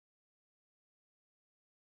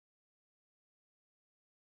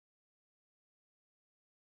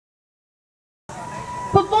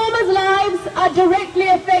are directly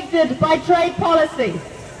affected by trade policy.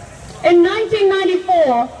 In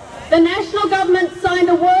 1994, the national government signed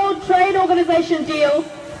a World Trade Organization deal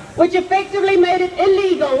which effectively made it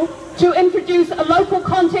illegal to introduce a local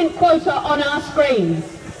content quota on our screens.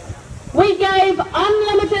 We gave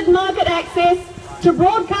unlimited market access to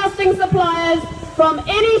broadcasting suppliers from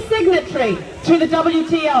any signatory to the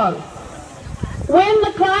WTO. When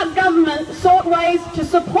the Clark government sought ways to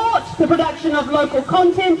support the production of local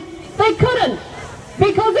content, they couldn't,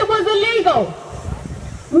 because it was illegal.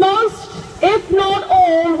 Most, if not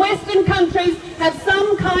all, Western countries have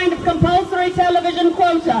some kind of compulsory television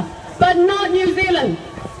quota, but not New Zealand,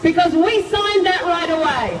 because we signed that right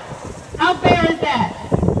away. How fair is that?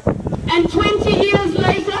 And 20 years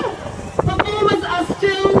later, performers are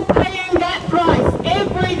still paying that price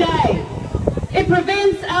every day. It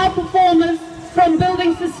prevents our performers from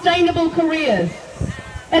building sustainable careers.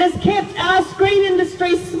 It has kept our screen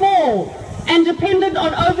industry small and dependent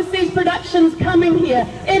on overseas productions coming here.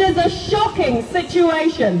 It is a shocking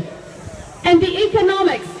situation. And the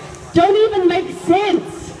economics don't even make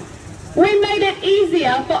sense. We made it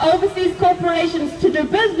easier for overseas corporations to do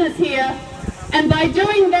business here, and by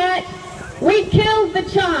doing that, we killed the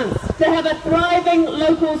chance to have a thriving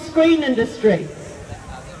local screen industry.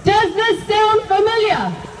 Does this sound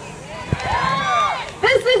familiar?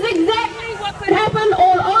 This is exactly what could happen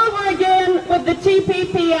all over again with the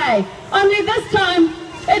TPPA. Only this time,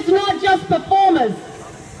 it's not just performers.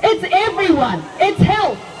 It's everyone. It's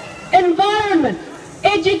health, environment,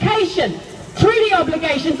 education, treaty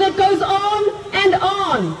obligations. It goes on and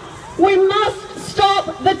on. We must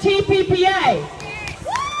stop the TPPA.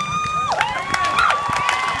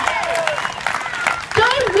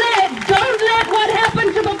 Don't let what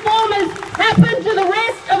happened to performers happen to the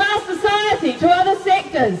rest of our society, to other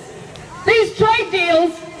sectors. These trade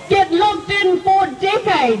deals get locked in for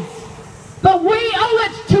decades, but we owe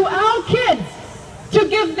it to our kids to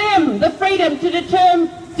give them the freedom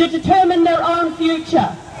to determine their own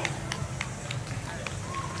future.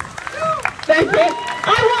 Thank you.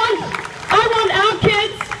 I want our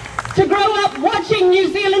kids to grow up watching New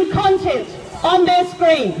Zealand content on their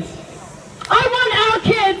screens. I want our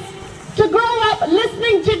kids to grow up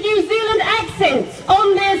listening to New Zealand accents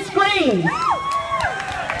on their screens.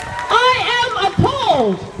 I am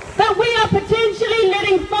appalled that we are potentially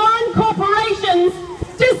letting foreign corporations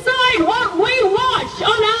decide what we watch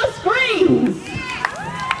on our screens.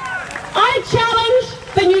 I challenge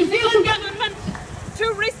the New Zealand government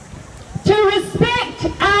to respect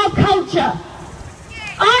our culture.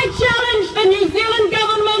 I challenge the New Zealand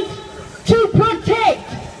government to protect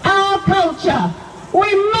our culture.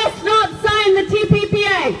 We must